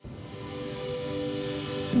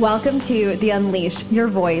Welcome to the Unleash Your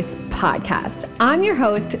Voice podcast. I'm your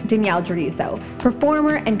host, Danielle Druso,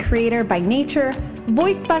 performer and creator by nature,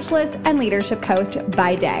 voice specialist, and leadership coach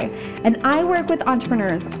by day. And I work with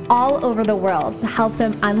entrepreneurs all over the world to help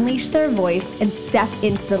them unleash their voice and step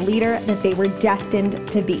into the leader that they were destined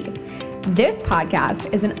to be. This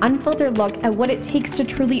podcast is an unfiltered look at what it takes to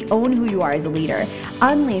truly own who you are as a leader,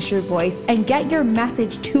 unleash your voice, and get your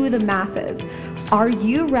message to the masses. Are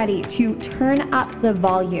you ready to turn up the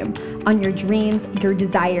volume on your dreams, your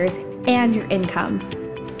desires, and your income?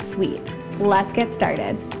 Sweet. Let's get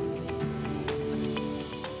started.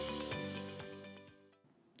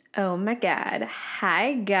 Oh my God.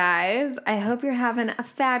 Hi, guys. I hope you're having a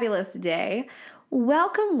fabulous day.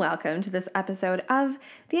 Welcome to this episode of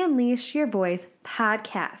the Unleash Your Voice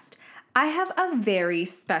podcast. I have a very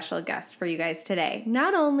special guest for you guys today.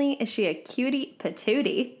 Not only is she a cutie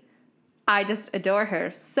patootie, I just adore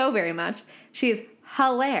her so very much. She is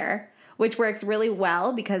hilarious, which works really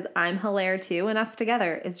well because I'm hilarious too, and us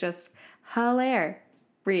together is just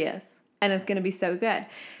hilarious, and it's going to be so good.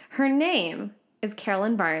 Her name is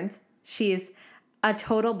Carolyn Barnes. She's a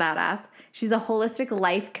total badass. She's a holistic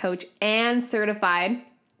life coach and certified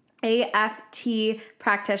AFT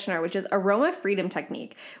practitioner, which is Aroma Freedom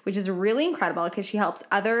Technique, which is really incredible because she helps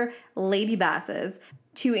other lady bosses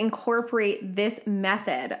to incorporate this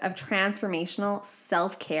method of transformational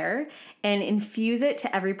self-care and infuse it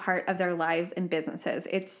to every part of their lives and businesses.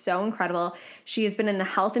 It's so incredible. She has been in the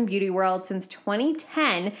health and beauty world since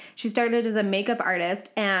 2010. She started as a makeup artist,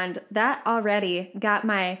 and that already got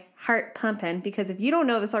my heart pumping because if you don't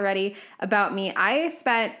know this already about me, I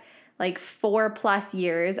spent like 4+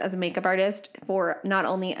 years as a makeup artist for not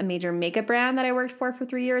only a major makeup brand that I worked for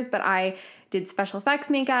 3 years, but I did special effects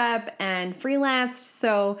makeup and freelanced.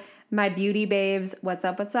 So my beauty babes, what's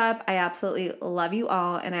up? I absolutely love you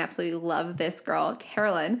all. And I absolutely love this girl,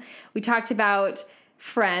 Carolyn. We talked about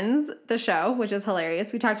Friends, the show, which is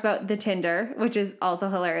hilarious. We talked about the Tinder, which is also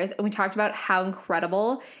hilarious. And we talked about how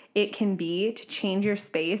incredible it can be to change your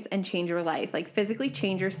space and change your life, like physically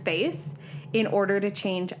change your space in order to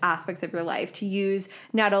change aspects of your life, to use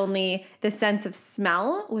not only the sense of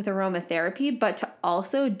smell with aromatherapy, but to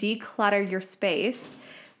also declutter your space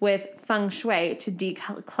with feng shui to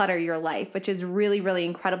declutter your life, which is really, really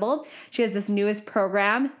incredible. She has this newest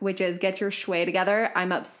program, which is Get Your Shui Together.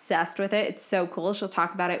 I'm obsessed with it. It's so cool. She'll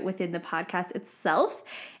talk about it within the podcast itself.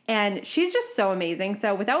 And she's just so amazing.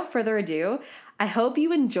 So without further ado, I hope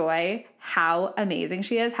you enjoy how amazing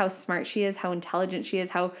she is, how smart she is, how intelligent she is,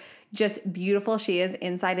 how just beautiful she is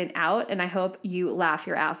inside and out. And I hope you laugh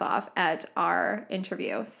your ass off at our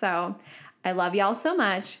interview. So I love y'all so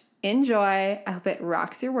much. Enjoy. I hope it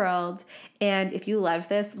rocks your world. And if you love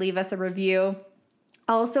this, leave us a review.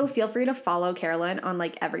 Also, feel free to follow Carolyn on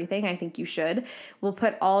like everything. I think you should. We'll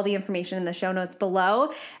put all the information in the show notes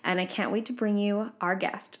below. And I can't wait to bring you our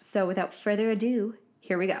guest. So without further ado,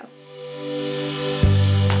 here we go.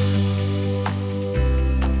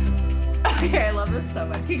 Okay, I love this so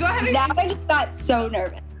much. Can you go ahead and... Now I just got so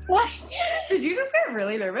nervous. Did you just get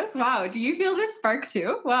really nervous? Wow. Do you feel this spark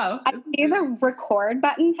too? Wow. I see the record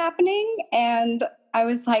button happening and I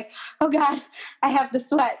was like, oh God, I have the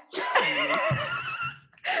sweats.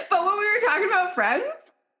 But when we were talking about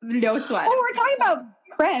Friends, no sweat. Oh, we're talking about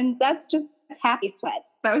Friends. That's happy sweat.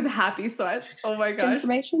 That was happy sweats. Oh my gosh.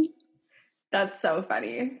 Information. That's so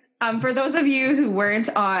funny. For those of you who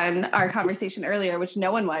weren't on our conversation earlier, which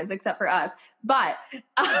no one was except for us, but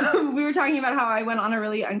we were talking about how I went on a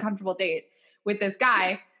really uncomfortable date with this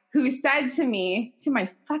guy who said to me, to my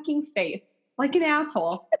fucking face, like an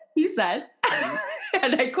asshole, he said,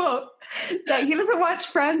 and I quote, that he doesn't watch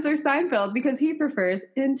Friends or Seinfeld because he prefers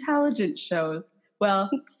intelligent shows. Well,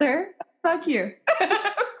 sir, fuck you.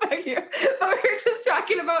 Fuck you. But we were just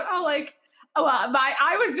talking about how like,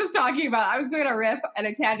 I was going on a riff and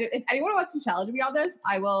a tangent. If anyone wants to challenge me on this,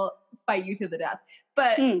 I will fight you to the death.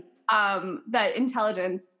 But that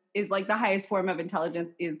intelligence is like the highest form of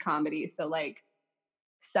intelligence is comedy. So like,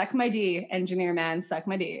 suck my D, engineer man, suck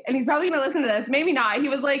my D. And he's probably going to listen to this. Maybe not. He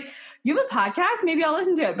was like, you have a podcast? Maybe I'll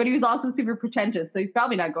listen to it. But he was also super pretentious. So he's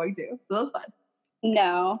probably not going to. So that's fun.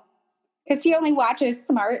 No. Because he only watches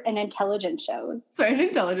smart and intelligent shows. Smart and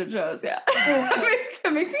intelligent shows, yeah.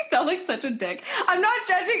 It makes me sound like such a dick. I'm not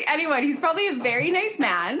judging anyone. He's probably a very nice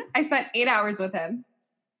man. I spent 8 hours with him.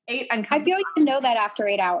 8 uncomfortable. I feel like you know that after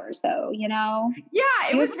 8 hours, though, you know? Yeah,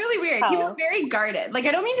 it was really weird. He was very guarded. Like,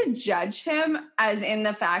 I don't mean to judge him as in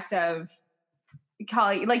the fact of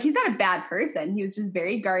calling, like, he's not a bad person. He was just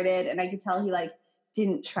very guarded, and I could tell he, like,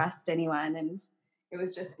 didn't trust anyone, and it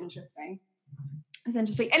was just interesting. It's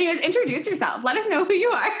interesting. Anyways, introduce yourself. Let us know who you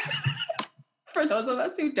are. for those of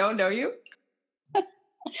us who don't know you?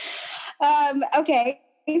 Okay,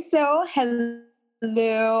 so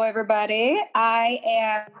hello, everybody. I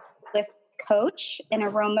am this coach, an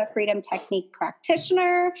aroma freedom technique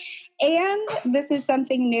practitioner, and this is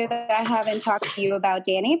something new that I haven't talked to you about,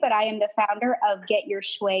 Danny, but I am the founder of Get Your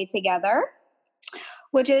Shui Together,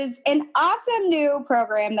 which is an awesome new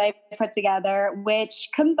program that I put together, which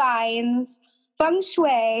combines feng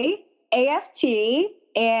shui, AFT,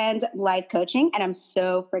 and life coaching, and I'm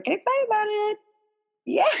so freaking excited about it.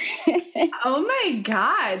 Yeah. Oh my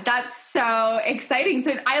God. That's so exciting.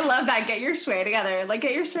 So I love that. Get your shui together. Like,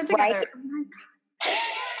 get your shit together. Right? Oh my God.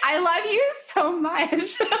 I love you so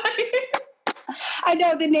much. I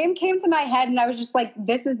know the name came to my head and I was just like,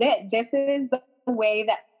 this is it. This is the way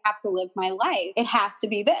that I have to live my life. It has to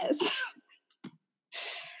be this.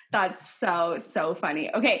 That's so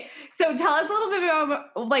funny. Okay. So tell us a little bit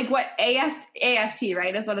about like what AFT,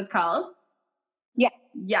 right, is what it's called? Yeah.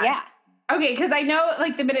 Yes. Yeah. Okay, because I know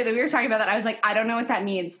like the minute that we were talking about that, I was like, I don't know what that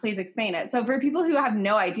means. Please explain it. So for people who have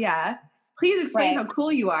no idea, please explain how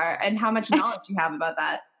cool you are and how much knowledge you have about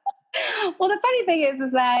that. Well, the funny thing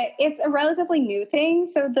is that it's a relatively new thing.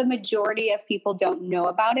 So the majority of people don't know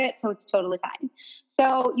about it. So it's totally fine.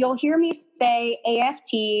 So you'll hear me say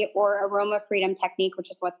AFT or aroma freedom technique, which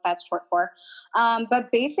is what that's short for.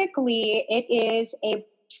 But basically it is a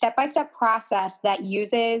step-by-step process that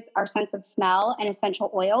uses our sense of smell and essential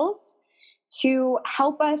oils to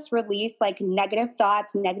help us release like negative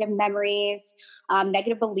thoughts, negative memories,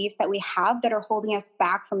 negative beliefs that we have that are holding us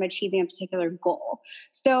back from achieving a particular goal.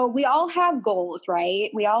 So we all have goals, right?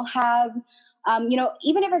 We all have,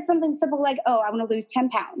 even if it's something simple like, oh, I want to lose 10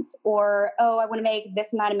 pounds, or, oh, I want to make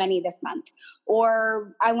this amount of money this month,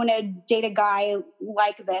 or I want to date a guy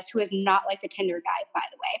like this who is not like the Tinder guy, by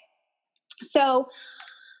the way. So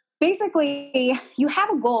basically, you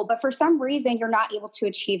have a goal, but for some reason you're not able to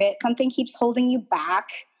achieve it. Something keeps holding you back,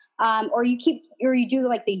 or you do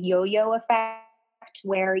like the yo-yo effect,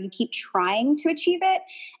 where you keep trying to achieve it,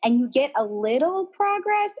 and you get a little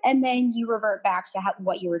progress, and then you revert back to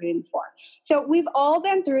what you were doing before. So we've all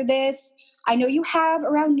been through this. I know you have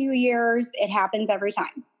around New Year's. It happens every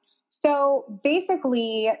time. So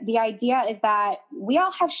basically, the idea is that we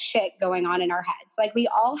all have shit going on in our heads. Like we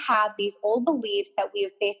all have these old beliefs that we've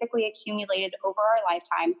basically accumulated over our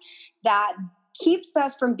lifetime that keeps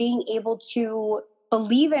us from being able to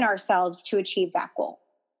believe in ourselves to achieve that goal,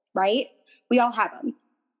 right? We all have them.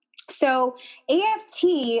 So AFT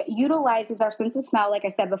utilizes our sense of smell, like I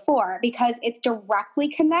said before, because it's directly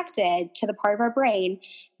connected to the part of our brain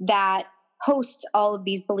that hosts all of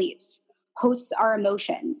these beliefs, hosts our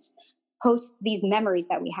emotions, hosts these memories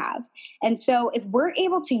that we have. And so if we're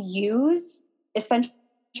able to use essential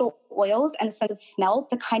oils and a sense of smell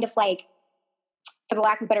to kind of like, for the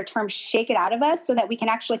lack of a better term, shake it out of us so that we can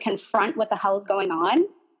actually confront what the hell is going on,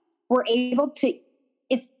 we're able to,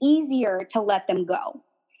 it's easier to let them go.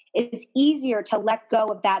 It's easier to let go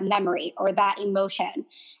of that memory or that emotion.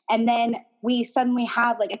 And then we suddenly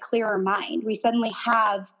have like a clearer mind. We suddenly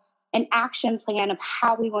have an action plan of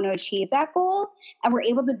how we want to achieve that goal. And we're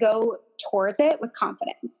able to go towards it with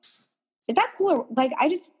confidence. Is that cool? Like,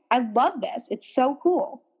 I love this. It's so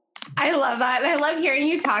cool. I love that. And I love hearing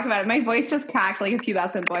you talk about it. My voice just cracked like a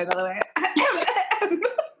pubescent boy, by the way.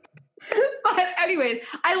 But anyways,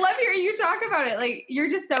 I love hearing you talk about it. Like, you're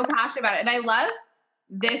just so passionate about it. And I love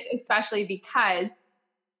this especially because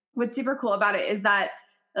what's super cool about it is that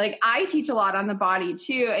like I teach a lot on the body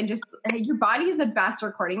too, and just your body is the best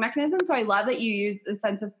recording mechanism. So I love that you use the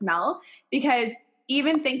sense of smell, because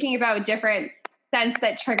even thinking about different scents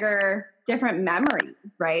that trigger different memories,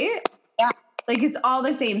 right? Yeah. Like it's all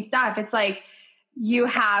the same stuff. It's like you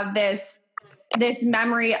have this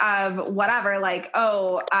memory of whatever, like,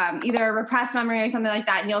 either a repressed memory or something like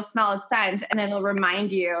that, and you'll smell a scent and it'll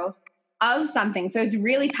remind you of something. So it's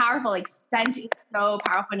really powerful. Like scent is so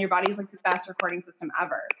powerful, and your body's like the best recording system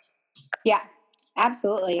ever. Yeah,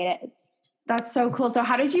 absolutely it is. That's so cool. So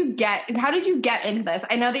how did you get into this?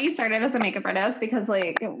 I know that you started as a makeup artist because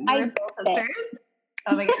like we're soul sisters.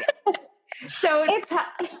 Oh my God. So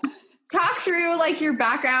talk through like your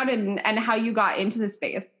background and how you got into the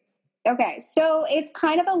space. Okay. So it's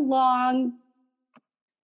kind of a long,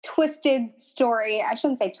 twisted story. I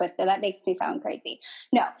shouldn't say twisted. That makes me sound crazy.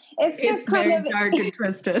 No, it's just kind very of dark and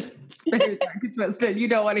twisted. It's very dark and twisted. You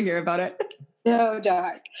don't want to hear about it. So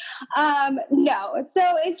dark. No, so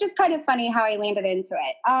it's just kind of funny how I landed into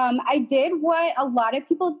it. I did what a lot of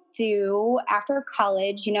people do after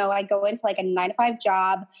college. I go into like a 9 to 5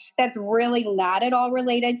 job that's really not at all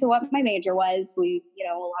related to what my major was. A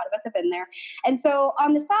lot of us have been there. And so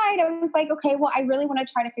on the side, I was like, okay, well, I really want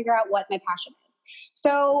to try to figure out what my passion is.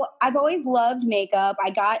 So I've always loved makeup.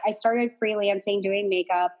 I started freelancing doing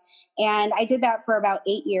makeup, and I did that for about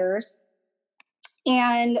 8 years.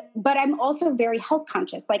 But I'm also very health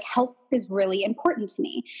conscious. Like, health is really important to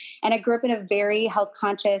me. And I grew up in a very health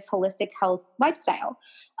conscious, holistic health lifestyle.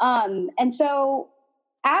 And so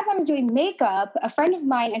as I was doing makeup, a friend of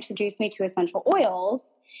mine introduced me to essential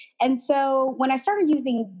oils. And so when I started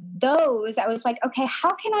using those, I was like, okay,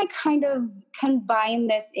 how can I kind of combine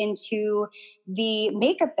this into the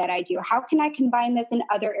makeup that I do? How can I combine this in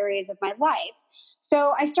other areas of my life?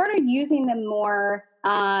 So I started using them more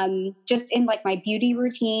just in like my beauty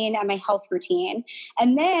routine and my health routine.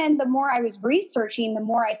 And then the more I was researching, the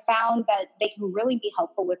more I found that they can really be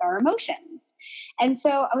helpful with our emotions. And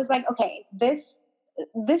so I was like, okay, this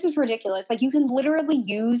is ridiculous. Like, you can literally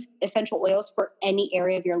use essential oils for any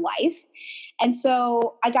area of your life. And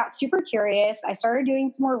so I got super curious. I started doing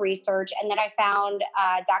some more research, and then I found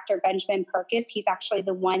Dr. Benjamin Perkis. He's actually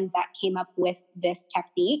the one that came up with this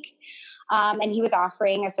technique. And he was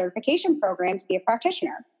offering a certification program to be a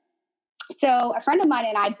practitioner. So a friend of mine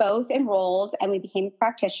and I both enrolled, and we became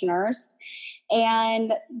practitioners.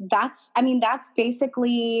 And that's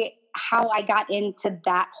basically how I got into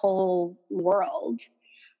that whole world.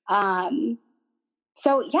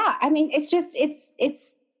 So yeah,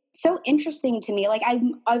 it's so interesting to me. Like,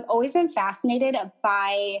 I've always been fascinated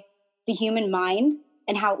by the human mind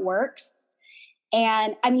and how it works.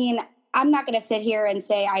 And I'm not going to sit here and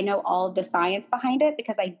say I know all of the science behind it,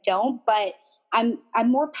 because I don't, but I'm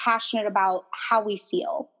more passionate about how we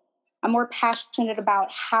feel. I'm more passionate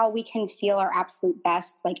about how we can feel our absolute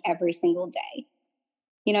best, like, every single day.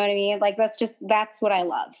 You know what I mean? Like, that's what I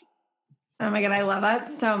love. Oh my God, I love that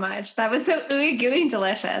so much. That was so ooey gooey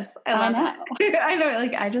delicious. I love it. I know.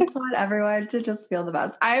 Like, I just want everyone to just feel the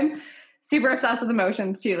best. I'm super obsessed with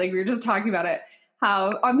emotions too. Like, we were just talking about it,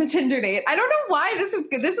 how on the Tinder date, I don't know why this is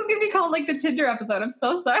good. This is going to be called like the Tinder episode. I'm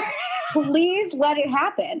so sorry. Please let it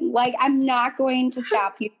happen. Like, I'm not going to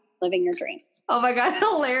stop you living your dreams. Oh my God,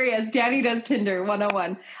 hilarious. Danny does Tinder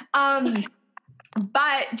 101.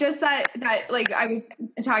 But just that like, I was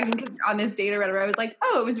talking on this date or whatever, I was like,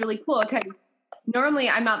 oh, it was really cool, because normally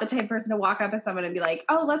I'm not the type of person to walk up to someone and be like,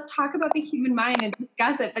 oh, let's talk about the human mind and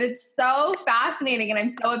discuss it. But it's so fascinating, and I'm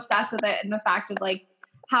so obsessed with it, and the fact of like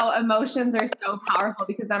how emotions are so powerful,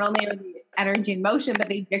 because not only are they energy and motion, but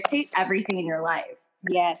they dictate everything in your life.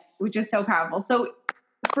 Yes. Which is so powerful. So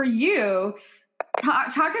for you,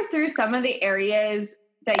 talk us through some of the areas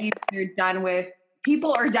that you've done with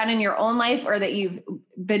people, or done in your own life, or that you've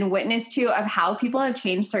been witness to, of how people have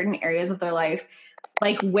changed certain areas of their life,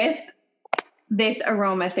 like with this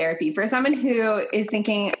aromatherapy. For someone who is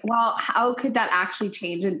thinking, well, how could that actually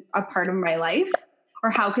change a part of my life?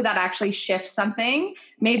 Or how could that actually shift something?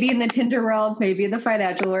 Maybe in the Tinder world, maybe in the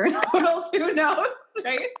financial world, who knows,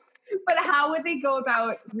 right? But how would they go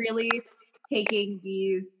about really taking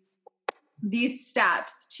these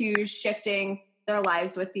steps to shifting their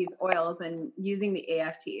lives with these oils and using the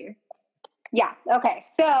AFT? Yeah. Okay.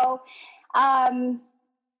 So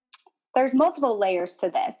there's multiple layers to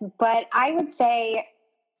this, but I would say,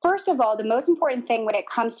 first of all, the most important thing when it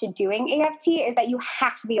comes to doing AFT is that you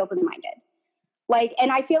have to be open-minded. Like,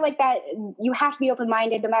 and I feel like that you have to be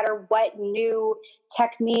open-minded no matter what new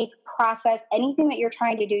technique, process, anything that you're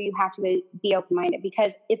trying to do, you have to be open-minded,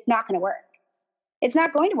 because it's not going to work. It's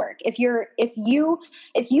not going to work. If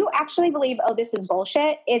you actually believe, oh, this is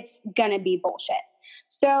bullshit, it's going to be bullshit.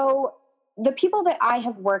 So the people that I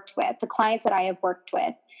have worked with, the clients that I have worked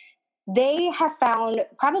with, they have found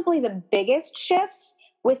probably the biggest shifts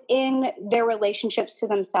within their relationships to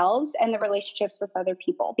themselves and the relationships with other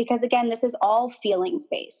people. Because again, this is all feelings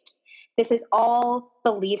based. This is all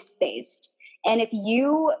beliefs based. And if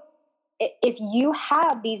you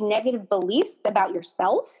have these negative beliefs about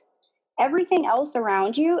yourself, everything else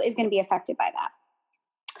around you is going to be affected by that.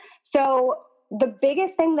 So the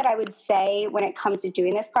biggest thing that I would say when it comes to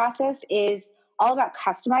doing this process is all about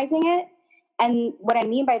customizing it. And what I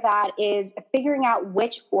mean by that is figuring out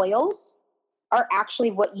which oils are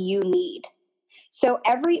actually what you need. So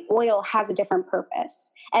every oil has a different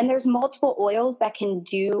purpose. And there's multiple oils that can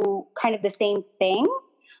do kind of the same thing,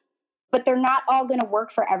 but they're not all going to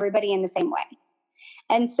work for everybody in the same way.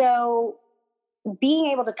 And so being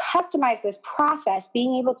able to customize this process,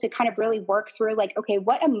 being able to kind of really work through like, okay,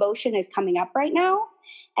 what emotion is coming up right now?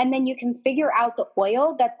 And then you can figure out the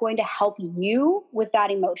oil that's going to help you with that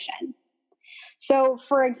emotion. So,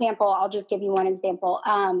 for example, I'll just give you one example.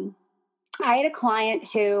 I had a client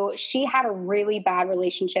who she had a really bad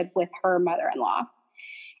relationship with her mother in law.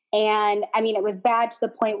 And I mean, it was bad to the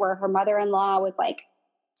point where her mother in law was like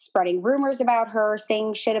spreading rumors about her,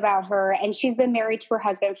 saying shit about her. And she's been married to her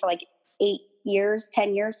husband for like 8 years,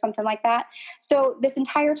 10 years, something like that. So this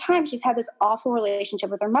entire time, she's had this awful relationship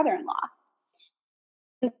with her mother in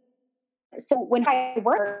law. So when I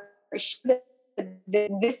work,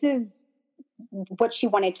 this is what she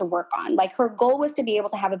wanted to work on. Like her goal was to be able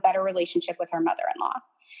to have a better relationship with her mother-in-law.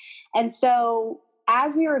 And so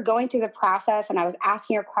as we were going through the process and I was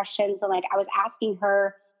asking her questions and like I was asking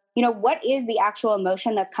her, you know, what is the actual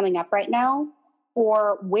emotion that's coming up right now?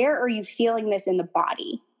 Or where are you feeling this in the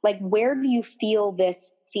body? Like, where do you feel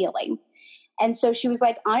this feeling? And so she was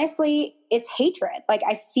like, honestly, it's hatred. Like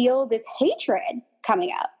I feel this hatred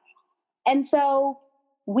coming up. And so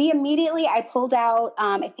I pulled out,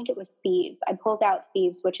 I think it was Thieves. I pulled out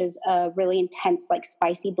Thieves, which is a really intense, like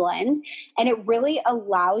spicy blend. And it really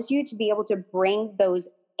allows you to be able to bring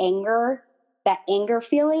that anger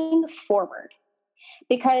feeling forward.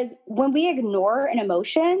 Because when we ignore an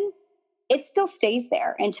emotion, it still stays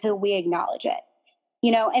there until we acknowledge it.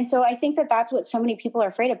 You know, and so I think that that's what so many people are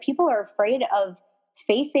afraid of. People are afraid of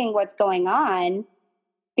facing what's going on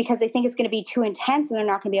because they think it's going to be too intense and they're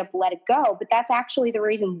not going to be able to let it go. But that's actually the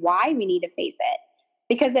reason why we need to face it,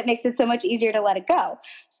 because it makes it so much easier to let it go.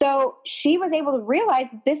 So she was able to realize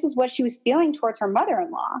that this is what she was feeling towards her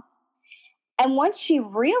mother-in-law. And once she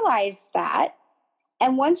realized that,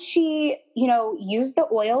 and once she, you know, used the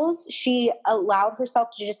oils, she allowed herself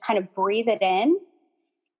to just kind of breathe it in.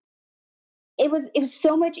 It was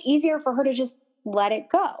so much easier for her to just let it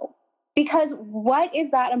go. Because what is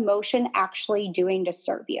that emotion actually doing to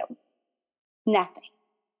serve you? Nothing.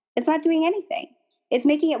 It's not doing anything. It's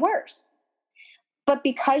making it worse. But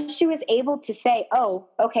because she was able to say, oh,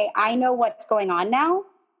 okay, I know what's going on now.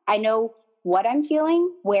 I know what I'm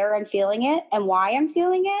feeling, where I'm feeling it, and why I'm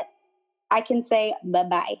feeling it. I can say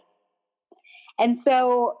bye-bye. And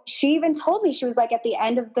so she even told me, she was like, at the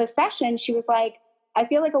end of the session, she was like, I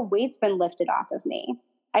feel like a weight's been lifted off of me.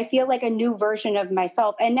 I feel like a new version of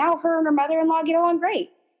myself. And now her and her mother-in-law get along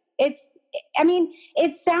great. It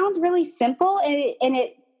sounds really simple and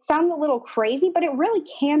it sounds a little crazy, but it really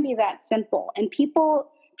can be that simple. And people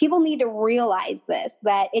need to realize this,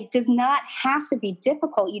 that it does not have to be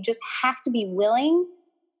difficult. You just have to be willing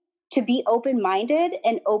to be open-minded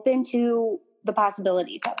and open to the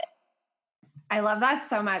possibilities of it. I love that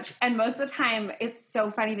so much. And most of the time, it's so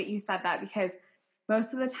funny that you said that, because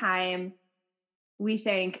most of the time we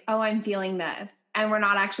think, oh, I'm feeling this. And we're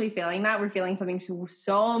not actually feeling that. We're feeling something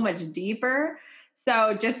so much deeper.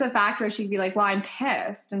 So just the fact where she'd be like, well, I'm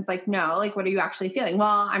pissed. And it's like, no, like, what are you actually feeling?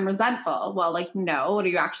 Well, I'm resentful. Well, like, no, what are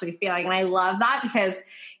you actually feeling? And I love that, because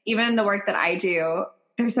even the work that I do,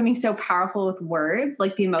 there's something so powerful with words,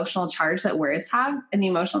 like the emotional charge that words have, and the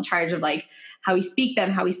emotional charge of like how we speak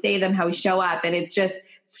them, how we say them, how we show up. And it's just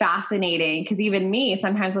fascinating, because even me,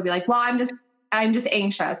 sometimes I'll be like, well, I'm just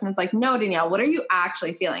anxious. And it's like, no, Danielle, what are you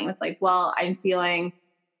actually feeling? It's like, well, I'm feeling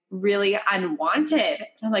really unwanted. And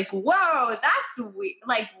I'm like, whoa, that's weird.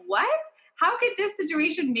 Like, what? How could this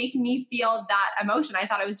situation make me feel that emotion? I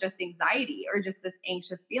thought it was just anxiety or just this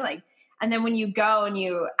anxious feeling. And then when you go and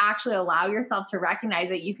you actually allow yourself to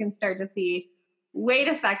recognize it, you can start to see, wait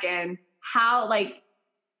a second, how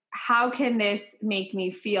can this make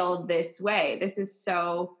me feel this way? This is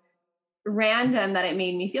so random that it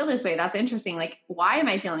made me feel this way. That's interesting. Like, why am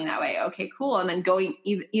I feeling that way? Okay, cool. And then going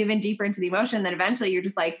even deeper into the emotion, then eventually you're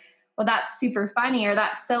just like, well, that's super funny, or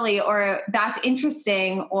that's silly, or that's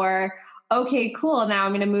interesting, or okay, cool. Now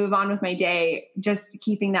I'm going to move on with my day, just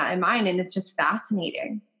keeping that in mind. And it's just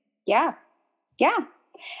fascinating. Yeah. Yeah.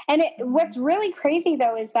 And what's really crazy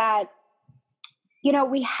though, is that, you know,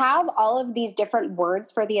 we have all of these different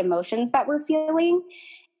words for the emotions that we're feeling.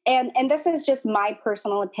 And this is just my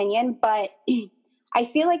personal opinion, but I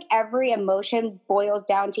feel like every emotion boils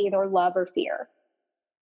down to either love or fear.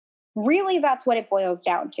 Really, that's what it boils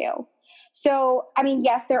down to. So, I mean,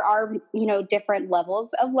 yes, there are, you know, different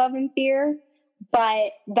levels of love and fear,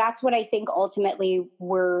 but that's what I think ultimately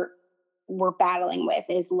we're battling with,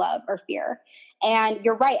 is love or fear. And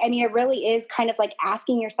you're right. I mean, it really is kind of like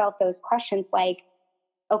asking yourself those questions like,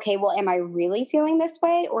 okay, well, am I really feeling this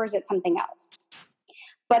way, or is it something else?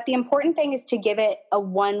 But the important thing is to give it a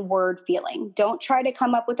one-word feeling. Don't try to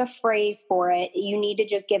come up with a phrase for it. You need to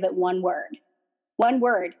just give it one word. one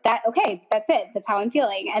word that, okay, that's it. That's how I'm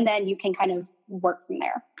feeling. And then you can kind of work from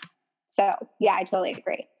there. So yeah, I totally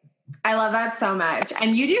agree. I love that so much.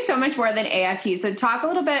 And you do so much more than AFT. So talk a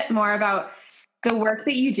little bit more about the work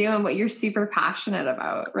that you do and what you're super passionate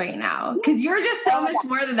about right now. Because you're just so much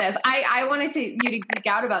more than this. I wanted you to geek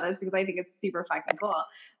out about this because I think it's super fucking cool.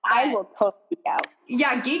 I will totally geek out.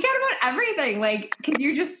 Yeah, geek out about everything. Like, because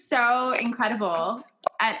you're just so incredible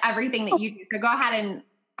at everything that you do. So go ahead and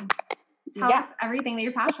tell us everything that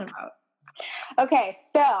you're passionate about. Okay,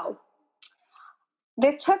 so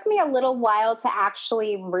this took me a little while to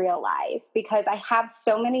actually realize because I have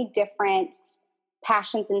so many different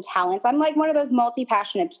passions and talents. I'm like one of those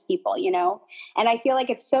multi-passionate people, you know? And I feel like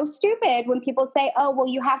it's so stupid when people say, "Oh, well,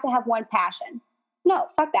 you have to have one passion." No,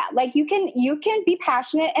 fuck that. Like you can be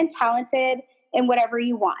passionate and talented in whatever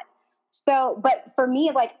you want. So, but for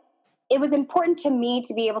me, like it was important to me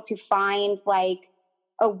to be able to find like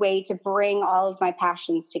a way to bring all of my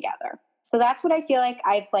passions together. So that's what I feel like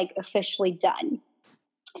I've like officially done.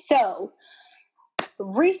 So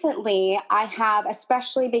recently I have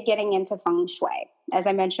especially been getting into feng shui, as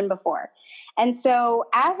I mentioned before. And so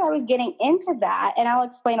as I was getting into that, and I'll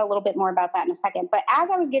explain a little bit more about that in a second, but as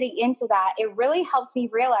I was getting into that, it really helped me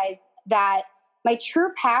realize that my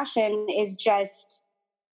true passion is just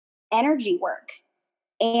energy work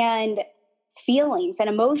and feelings and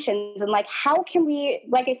emotions. And like, how can we,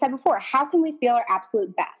 like I said before, how can we feel our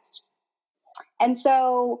absolute best? And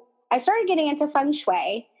so I started getting into feng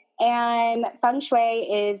shui, and feng shui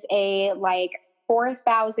is a like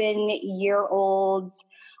 4,000-year-old,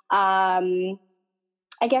 I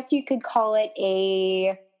guess you could call it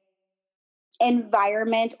a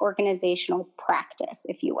environment organizational practice,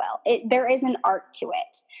 if you will. There is an art to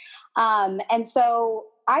it. And so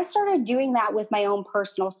I started doing that with my own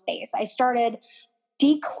personal space. I started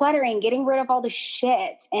decluttering, getting rid of all the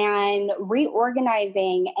shit and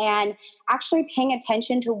reorganizing and actually paying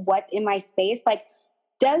attention to what's in my space. Like,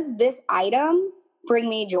 does this item bring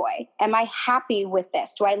me joy? Am I happy with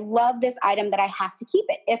this? Do I love this item that I have to keep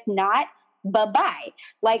it? If not, bye-bye.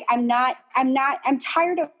 Like I'm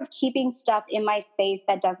tired of keeping stuff in my space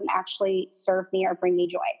that doesn't actually serve me or bring me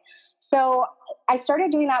joy. So I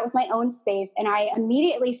started doing that with my own space, and I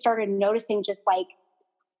immediately started noticing just like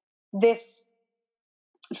this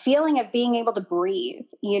feeling of being able to breathe,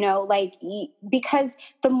 you know, like because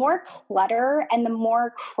the more clutter and the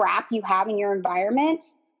more crap you have in your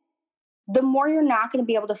environment, the more you're not going to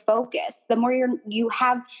be able to focus. The more you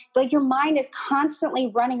have, like, your mind is constantly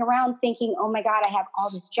running around thinking, "Oh my God, I have all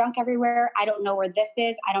this junk everywhere. I don't know where this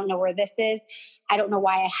is. I don't know where this is. I don't know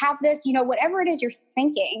why I have this," you know, whatever it is you're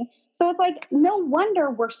thinking. So it's like, no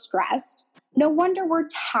wonder we're stressed. No wonder we're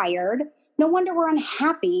tired. No wonder we're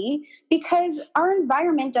unhappy, because our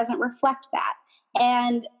environment doesn't reflect that.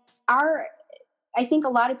 And I think a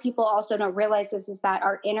lot of people also don't realize this, is that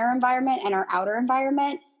our inner environment and our outer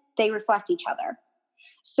environment, they reflect each other.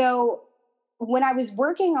 So when I was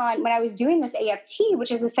doing this AFT,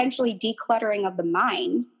 which is essentially decluttering of the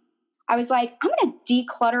mind, I was like, I'm going to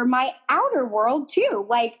declutter my outer world too.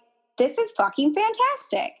 Like, this is fucking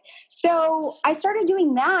fantastic. So I started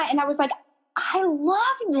doing that, and I was like, I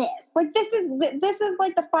love this. Like, this is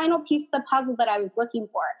like the final piece of the puzzle that I was looking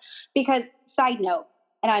for. Because, side note,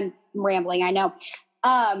 and I'm rambling, I know.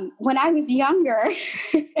 When I was younger,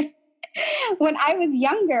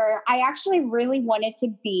 I actually really wanted to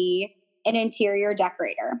be an interior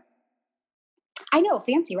decorator. I know,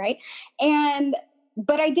 fancy, right?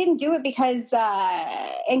 But I didn't do it because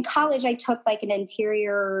in college I took like an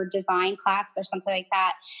interior design class or something like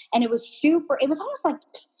that. And it was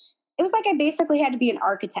like I basically had to be an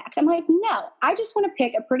architect. I'm like, no, I just want to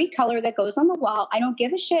pick a pretty color that goes on the wall. I don't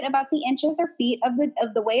give a shit about the inches or feet of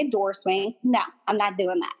the way a door swings. No, I'm not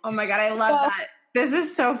doing that. Oh my God, I love that. This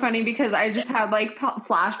is so funny because I just had like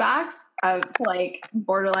flashbacks to like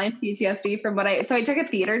borderline PTSD from so I took a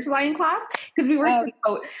theater design class because we were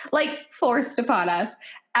so like forced upon us.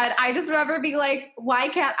 And I just remember being like, why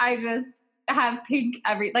can't I just have pink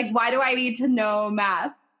why do I need to know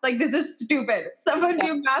math? Like, this is stupid. Someone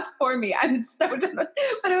do math for me. I'm so done.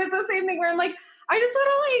 But it was the same thing where I'm like, I just want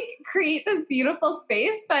to like create this beautiful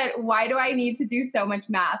space, but why do I need to do so much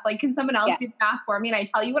math? Like, can someone else do the math for me? And I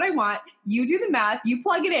tell you what I want, you do the math, you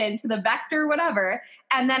plug it into the vector, whatever,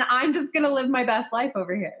 and then I'm just going to live my best life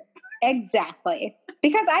over here. Exactly.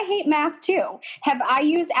 Because I hate math too. Have I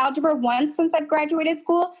used algebra once since I've graduated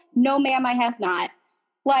school? No, ma'am, I have not.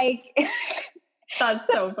 Like... That's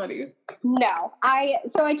so funny. No,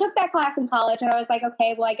 so I took that class in college, and I was like,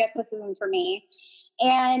 okay, well, I guess this isn't for me.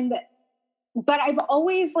 But I've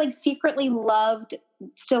always like secretly loved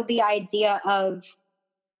still the idea of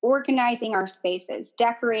organizing our spaces,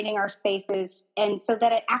 decorating our spaces, and so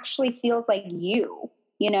that it actually feels like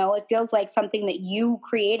it feels like something that you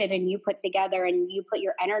created and you put together and you put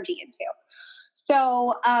your energy into.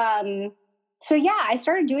 So, so yeah, I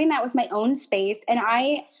started doing that with my own space, and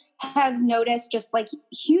I have noticed just like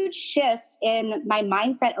huge shifts in my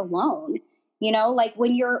mindset alone. Like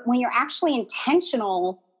when you're actually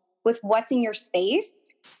intentional with what's in your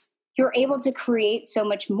space, you're able to create so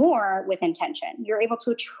much more with intention. You're able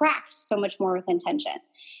to attract so much more with intention.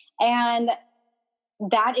 And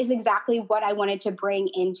that is exactly what I wanted to bring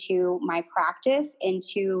into my practice,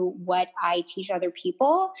 into what I teach other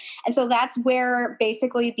people. And so that's where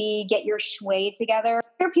basically the get your shway together. I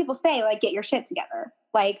hear people say like, get your shit together,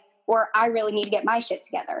 like, or I really need to get my shit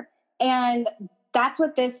together. And that's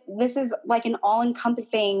what this is, like an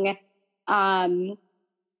all-encompassing,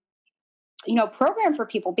 program for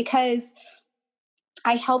people, because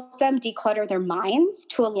I help them declutter their minds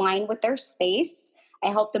to align with their space. I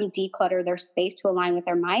help them declutter their space to align with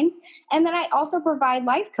their minds. And then I also provide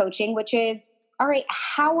life coaching, which is, all right,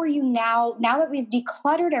 how are you now that we've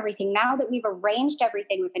decluttered everything, now that we've arranged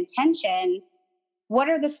everything with intention, what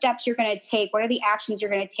are the steps you're going to take? What are the actions you're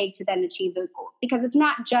going to take to then achieve those goals? Because it's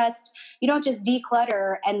not just, you don't just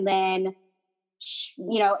declutter and then,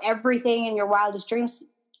 everything in your wildest dreams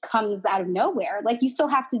comes out of nowhere. Like you still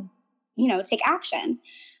have to, take action.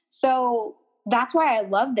 So that's why I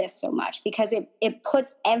love this so much, because it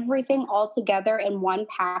puts everything all together in one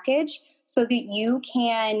package so that you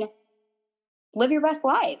can live your best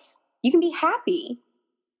life. You can be happy.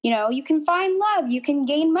 You can find love. You can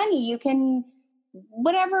gain money. You can,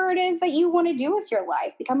 whatever it is that you want to do with your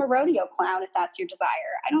life, become a rodeo clown if that's your desire.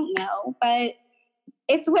 I don't know, but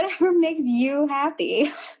it's whatever makes you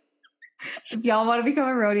happy. If y'all want to become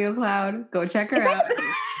a rodeo clown, go check her out.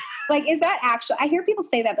 Is that actually, I hear people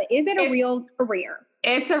say that, but is it a real career?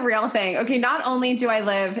 It's a real thing. Okay, not only do I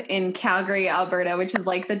live in Calgary, Alberta, which is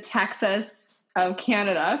like the Texas of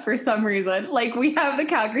Canada for some reason. Like we have the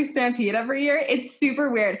Calgary Stampede every year. It's super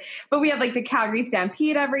weird. But we have like the Calgary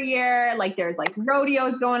Stampede every year. Like there's like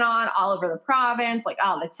rodeos going on all over the province, like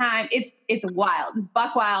all the time. It's wild. It's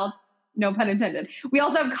buck wild. No pun intended. We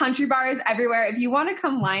also have country bars everywhere. If you want to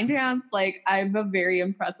come line dance, like I'm a very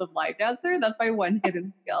impressive line dancer. That's my one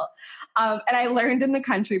hidden skill. And I learned in the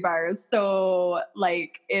country bars. So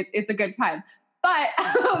like it's a good time. But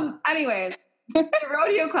anyways, the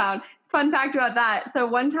rodeo clown. Fun fact about that. So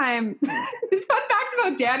one time, fun facts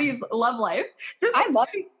about Danny's love life. I love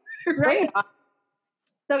it. Right?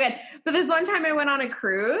 So good. But this one time I went on a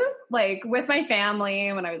cruise, like with my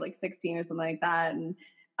family when I was like 16 or something like that. And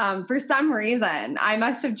for some reason, I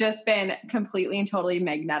must have just been completely and totally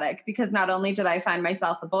magnetic, because not only did I find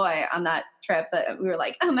myself a boy on that trip that we were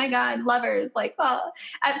like, oh my God, lovers, like, oh,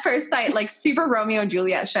 at first sight, like super Romeo and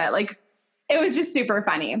Juliet shit. Like it was just super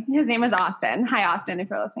funny. His name was Austin. Hi, Austin, if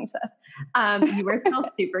you're listening to this. You were still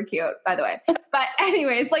super cute, by the way. But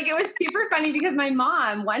anyways, like it was super funny because my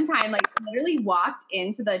mom one time like literally walked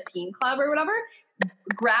into the teen club or whatever,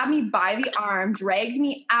 grabbed me by the arm, dragged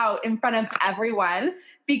me out in front of everyone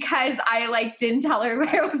because I like didn't tell her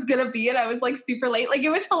where I was going to be. And I was like super late. Like it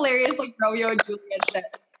was hilarious, like Romeo and Juliet shit,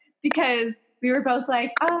 because we were both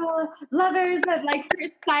like, oh, lovers at like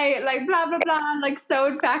first sight, like blah, blah, blah, like so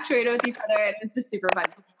infatuated with each other. And it's just super fun.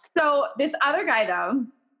 So this other guy though,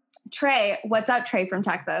 Trey, what's up, Trey from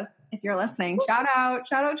Texas? If you're listening, shout out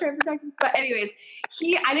Trey from Texas. But anyways,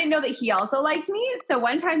 I didn't know that he also liked me. So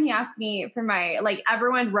one time he asked me for my, like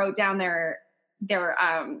everyone wrote down their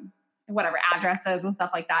whatever addresses and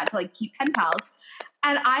stuff like that to like keep pen pals.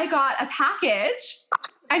 And I got a package,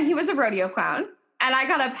 and he was a rodeo clown. And I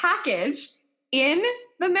got a package in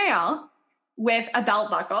the mail with a belt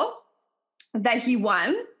buckle that he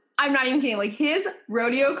won. I'm not even kidding. Like his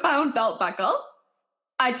rodeo clown belt buckle,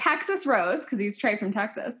 a Texas rose, because he's Trey from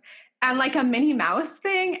Texas, and like a Minnie Mouse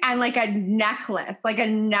thing, and like a necklace, like a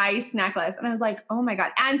nice necklace. And I was like, oh my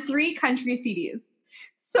God. And 3 country CDs.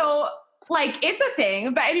 So like it's a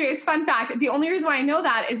thing. But anyways, fun fact, the only reason why I know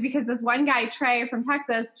that is because this one guy, Trey from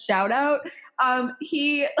Texas, shout out,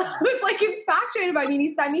 he was like infatuated by me, and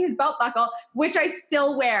he sent me his belt buckle, which I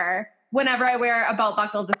still wear whenever I wear a belt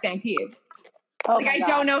buckle to Stampede. Oh like I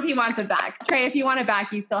don't know if he wants it back. Trey, if you want it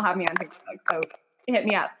back, you still have me on TikTok, so hit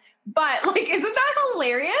me up. But like, isn't that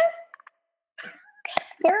hilarious?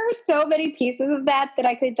 There are so many pieces of that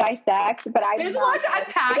I could dissect, but there's a lot to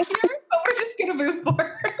unpack here, but we're just gonna move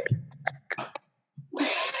forward.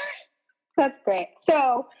 That's great.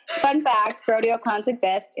 So, fun fact, rodeo clowns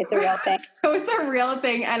exist. It's a real thing. So it's a real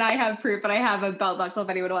thing, and I have proof, and I have a belt buckle if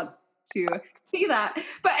anyone wants to see that.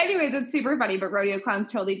 But anyways, it's super funny. But rodeo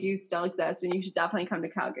clowns totally do still exist, and you should definitely come to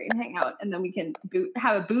Calgary and hang out, and then we can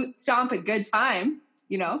have a boot stomp, a good time.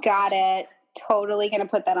 You know, got it. Totally gonna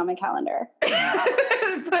put that on my calendar.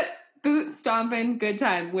 Put boot stomping, good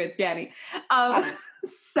time with Danny.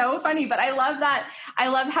 So funny. But I love that. I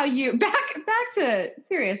love how you back to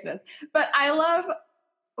seriousness. But I love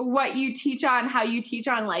what you teach on, how you teach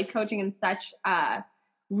on life coaching in such a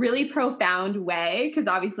really profound way. Because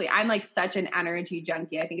obviously I'm like such an energy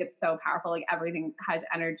junkie. I think it's so powerful. Like everything has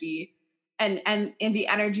energy, and in the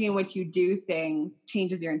energy in which you do things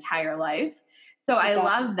changes your entire life. So I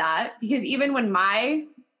love that, because even when my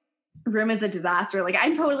room is a disaster, like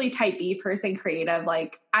I'm totally type B person, creative.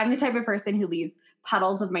 Like I'm the type of person who leaves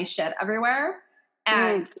puddles of my shit everywhere,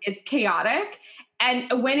 and it's chaotic.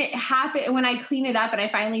 And when it happens, when I clean it up and I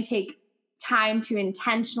finally take time to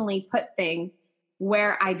intentionally put things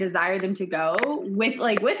where I desire them to go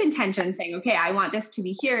with intention, saying, okay, I want this to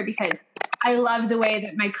be here because I love the way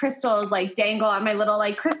that my crystals like dangle on my little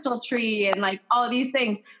like crystal tree and like all of these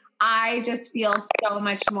things. I just feel so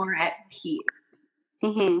much more at peace.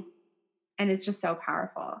 Mm-hmm. And it's just so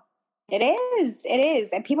powerful. It is.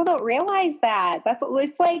 And people don't realize that.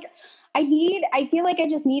 It's like, I feel like I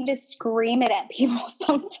just need to scream it at people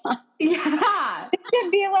sometimes. Yeah. To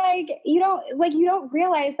be like, you don't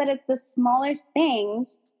realize that it's the smallest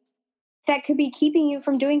things that could be keeping you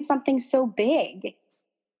from doing something so big.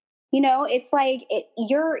 You know, it's like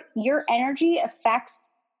your energy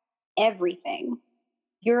affects everything.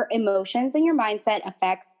 Your emotions and your mindset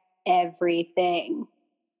affects everything.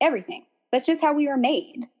 Everything. That's just how we were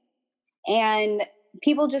made. And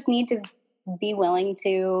people just need to be willing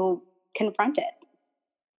to confront it.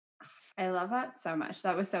 I love that so much.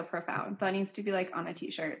 That was so profound. That needs to be like on a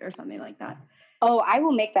t-shirt or something like that. Oh, I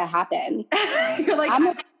will make that happen. You're like,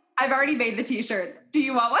 I've already made the t-shirts. Do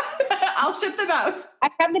you want one? I'll ship them out. I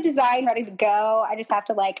have the design ready to go. I just have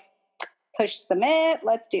to like push submit.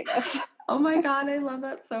 Let's do this. Oh my God, I love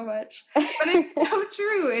that so much. But it's so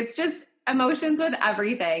true. It's just emotions with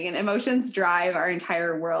everything, and emotions drive our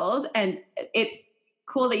entire world. And it's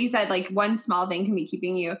cool that you said like one small thing can be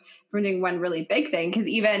keeping you from doing one really big thing. Because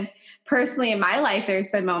even personally in my life,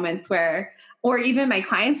 there's been moments where, or even my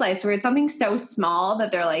clients' lives, where it's something so small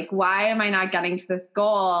that they're like, why am I not getting to this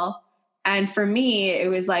goal? And for me, it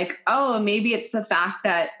was like, oh, maybe it's the fact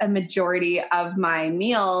that a majority of my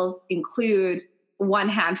meals include one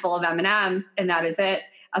handful of M&Ms, and that is it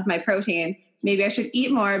as my protein. Maybe I should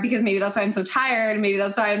eat more because maybe that's why I'm so tired. Maybe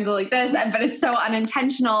that's why I'm like this. But it's so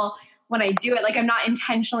unintentional when I do it. Like I'm not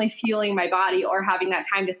intentionally fueling my body or having that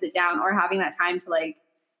time to sit down or having that time to like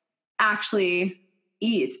actually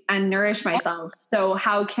eat and nourish myself. So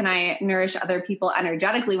how can I nourish other people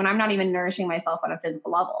energetically when I'm not even nourishing myself on a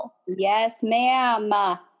physical level? Yes, ma'am.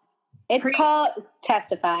 It's called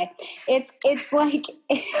testify. It's like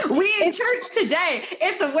we in church today.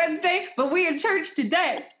 It's a Wednesday, but we in church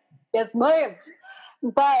today. Yes, ma'am.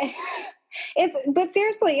 But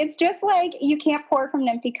seriously, it's just like you can't pour from an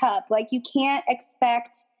empty cup. Like you can't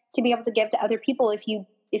expect to be able to give to other people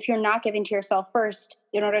if you're not giving to yourself first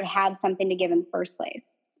in order to have something to give in the first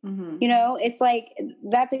place. Mm-hmm. You know, it's like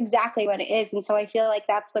that's exactly what it is. And so I feel like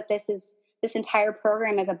that's what this entire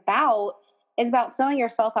program is about filling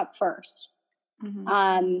yourself up first.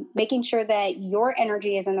 Mm-hmm. Making sure that your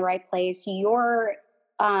energy is in the right place, your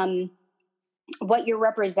what you're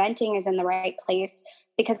representing is in the right place,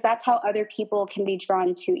 because that's how other people can be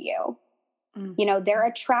drawn to you. Mm-hmm. You know, they're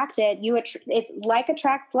attracted. It's like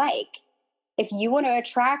attracts like. If you want to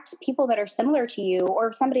attract people that are similar to you, or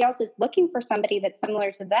if somebody else is looking for somebody that's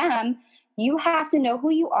similar to them, you have to know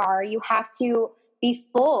who you are. You have to be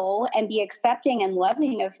full and be accepting and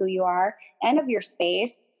loving of who you are and of your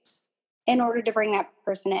space in order to bring that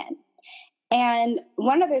person in. And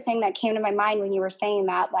one other thing that came to my mind when you were saying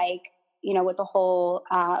that, like, you know, with the whole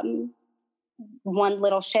one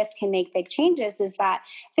little shift can make big changes, is that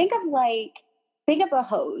think of a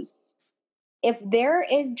hose. If there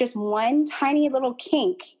is just one tiny little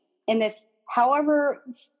kink in this however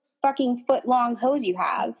fucking foot long hose you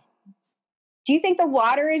have, do you think the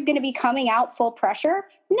water is going to be coming out full pressure?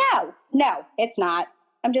 No, it's not.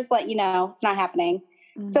 I'm just letting you know it's not happening.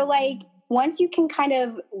 Mm-hmm. So like once you can kind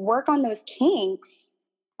of work on those kinks,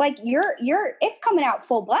 like it's coming out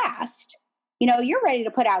full blast. You know, you're ready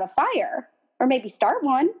to put out a fire or maybe start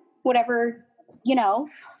one, whatever, you know.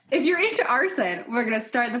 If you're into arson, we're going to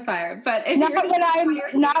start the fire. But if I'm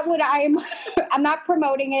not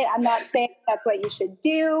promoting it. I'm not saying that's what you should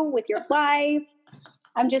do with your life.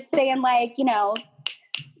 I'm just saying, like, you know,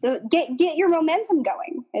 get your momentum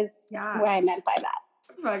going is what I meant by that.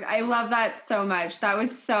 Fuck, I love that so much. That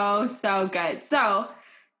was so, so good. So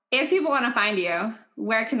if people want to find you,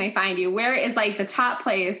 where can they find you? Where is like the top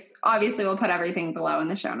place? Obviously, we'll put everything below in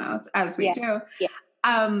the show notes as we do. Yeah.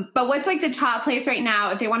 But what's like the top place right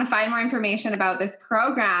now if they want to find more information about this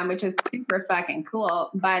program, which is super fucking cool,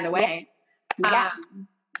 by the way? Yeah.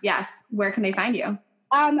 Yes. Where can they find you?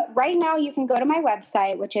 Right now, you can go to my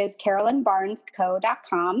website, which is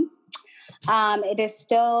carolynbarnesco.com.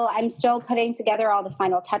 I'm still putting together all the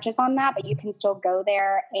final touches on that, but you can still go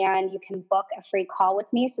there and you can book a free call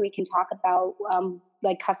with me so we can talk about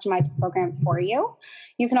like customized program for you.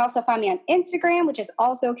 You can also find me on Instagram, which is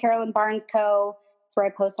also Carolyn Barnes Co. It's where I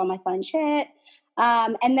post all my fun shit.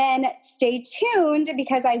 And then stay tuned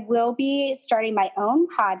because I will be starting my own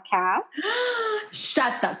podcast.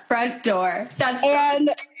 Shut the front door.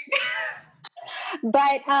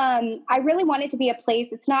 But I really want it to be a place.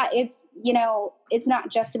 It's not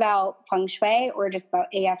just about feng shui or just about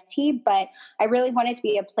AFT, but I really want it to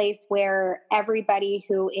be a place where everybody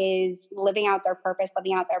who is living out their purpose,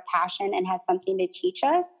 living out their passion, and has something to teach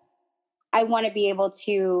us, I want to be able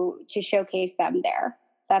to showcase them there.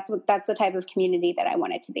 That's the type of community that I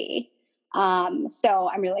want it to be. So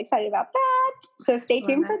I'm really excited about that. So stay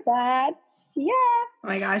tuned for that. Yeah. Oh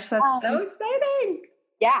my gosh, that's so exciting.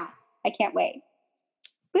 Yeah, I can't wait.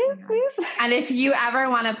 Woo, woo. And if you ever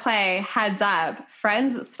want to play Heads Up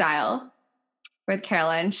Friends style with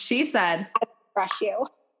Carolyn, she said, "I crush you."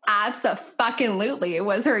 Abso-fucking-lutely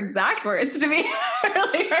was her exact words to me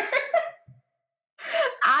earlier.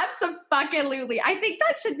 Abso-fucking-lutely. I think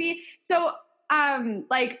that should be so.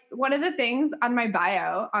 Like one of the things on my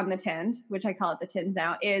bio on the Tind, which I call it the Tind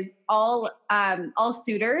now, is all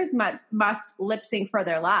suitors must lip sync for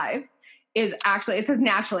their lives. Is actually, it says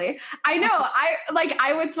naturally. I know,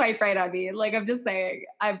 I would swipe right on me. Like, I'm just saying,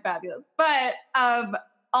 I'm fabulous. But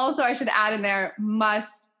also I should add in there,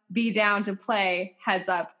 must be down to play Heads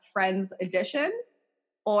Up Friends Edition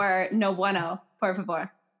or no bueno, por favor.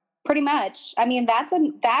 Pretty much. I mean, that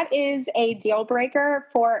is a deal breaker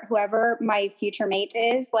for whoever my future mate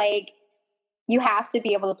is. Like, you have to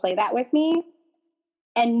be able to play that with me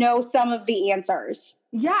and know some of the answers.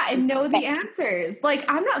 Yeah, and know the answers. Like,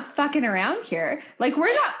 I'm not fucking around here. Like,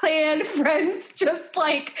 we're not playing friends just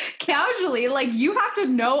like casually. Like, you have to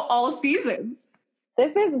know all seasons.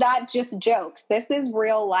 This is not just jokes. This is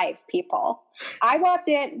real life, people. I walked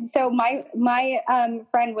in. So my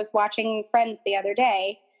friend was watching Friends the other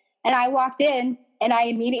day, and I walked in and I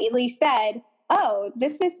immediately said, "Oh,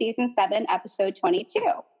 this is season 7, episode 22."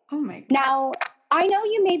 Oh my God. Now, I know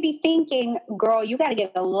you may be thinking, girl, you got to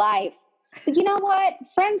get a life. But you know what?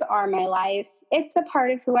 Friends are my life. It's a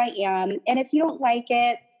part of who I am. And if you don't like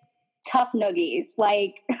it, tough noogies.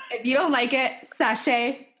 Like, if you don't like it,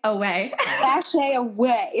 sashay away. Sashay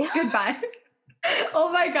away. Goodbye. Oh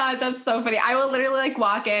my God, that's so funny. I will literally like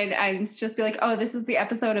walk in and just be like, oh, this is the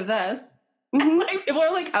episode of this. Mm-hmm. And like, people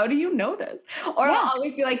are like, how do you know this? Or Yeah. I'll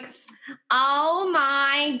always be like, oh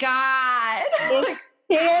my God. Like,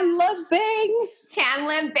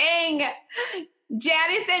 Chandler Bing.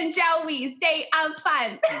 Janice and Joey's Day of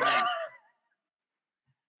Fun.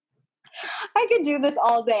 I could do this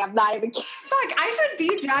all day. I'm not even kidding. Fuck, I should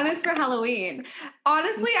be Janice for Halloween.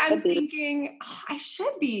 Honestly, I'm thinking I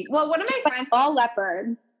should be. Well, one of my friends... all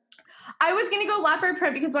leopard. I was going to go leopard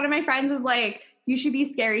print because one of my friends is like, you should be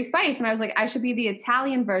Scary Spice. And I was like, I should be the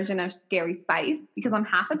Italian version of Scary Spice because I'm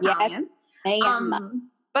half Italian. Yes, I am.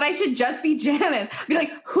 But I should just be Janice. Be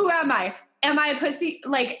like, who am I? Am I a pussy?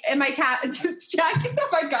 Like, am I cat? Jackie, oh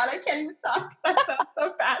my God, I can't even talk. That sounds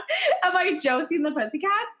so bad. Am I Josie and the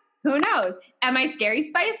Pussycats? Who knows? Am I Scary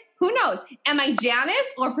Spice? Who knows? Am I Janice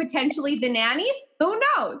or potentially the nanny? Who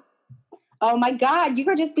knows? Oh my God, you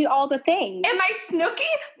could just be all the things. Am I Snooki?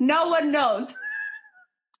 No one knows.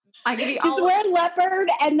 I could be just wear leopard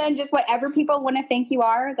and then just whatever people want to think you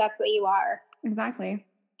are, that's what you are. Exactly.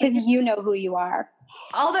 Because you know who you are.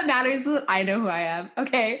 All that matters is that I know who I am.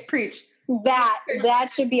 Okay, preach. That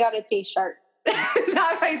should be on a t-shirt.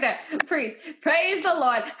 That right there. Praise the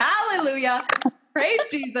Lord. Hallelujah. Praise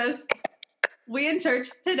Jesus. We in church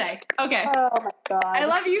today. Okay. Oh my God. I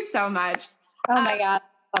love you so much. Oh my God.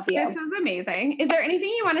 Love you. This was amazing. Is there anything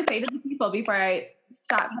you want to say to the people before I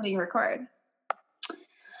stop hitting record?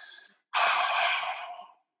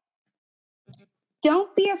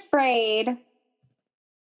 Don't be afraid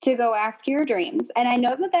to go after your dreams. And I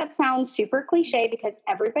know that sounds super cliche because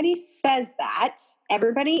everybody says that.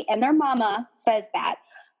 Everybody and their mama says that.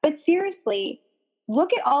 But seriously,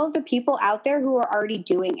 look at all of the people out there who are already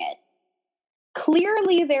doing it.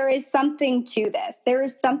 Clearly, there is something to this. There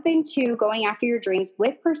is something to going after your dreams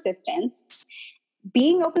with persistence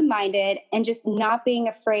being open-minded and just not being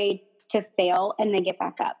afraid to fail and then get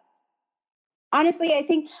back up. Honestly, I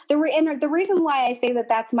think the reason why I say that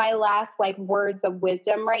that's my last like words of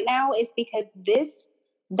wisdom right now is because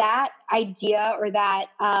that idea or that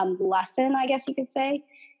lesson, I guess you could say,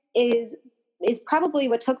 is probably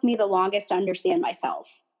what took me the longest to understand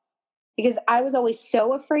myself. Because I was always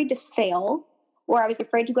so afraid to fail, or I was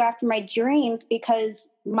afraid to go after my dreams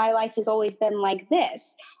because my life has always been like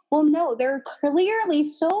this. Well, no, there are clearly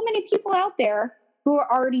so many people out there who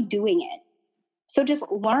are already doing it. So just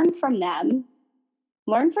learn from them,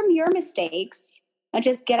 learn from your mistakes, and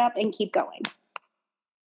just get up and keep going.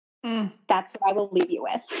 That's what I will leave you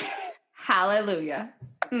with. Hallelujah.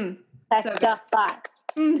 Testify.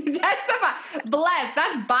 Testify. Bless.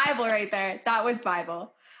 That's Bible right there. That was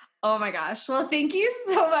Bible. Oh my gosh. Well, thank you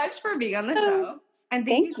so much for being on the show. And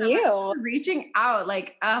thank you so much for reaching out.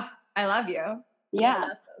 Like, I love you. Yeah.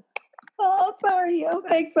 Oh, so are you.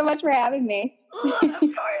 Thanks so much for having me. Of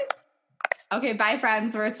course. Okay, bye,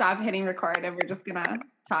 friends. We're stop hitting record and we're just going to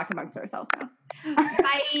talk amongst ourselves now.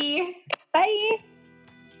 Bye. Bye.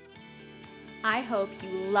 I hope you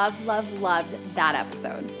loved that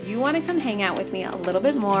episode. You want to come hang out with me a little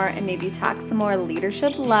bit more and maybe talk some more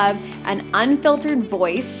leadership love and unfiltered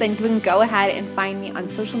voice, then you can go ahead and find me on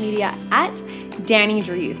social media at Danny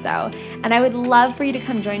Driuso. And I would love for you to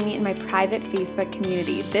come join me in my private Facebook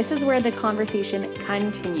community. This is where the conversation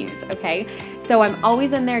continues, okay? So I'm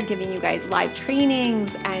always in there giving you guys live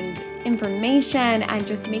trainings and information and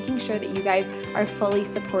just making sure that you guys are fully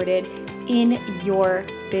supported in your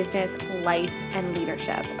business, life, and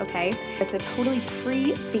leadership, okay? It's a totally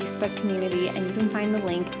free Facebook community, and you can find the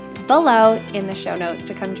link below in the show notes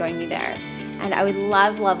to come join me there. And I would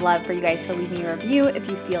love for you guys to leave me a review if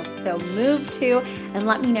you feel so moved to, and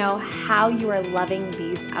let me know how you are loving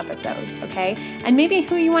these episodes, okay? And maybe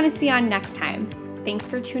who you want to see on next time. Thanks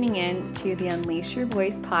for tuning in to the Unleash Your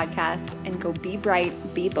Voice podcast, and go be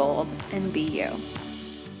bright, be bold, and be you.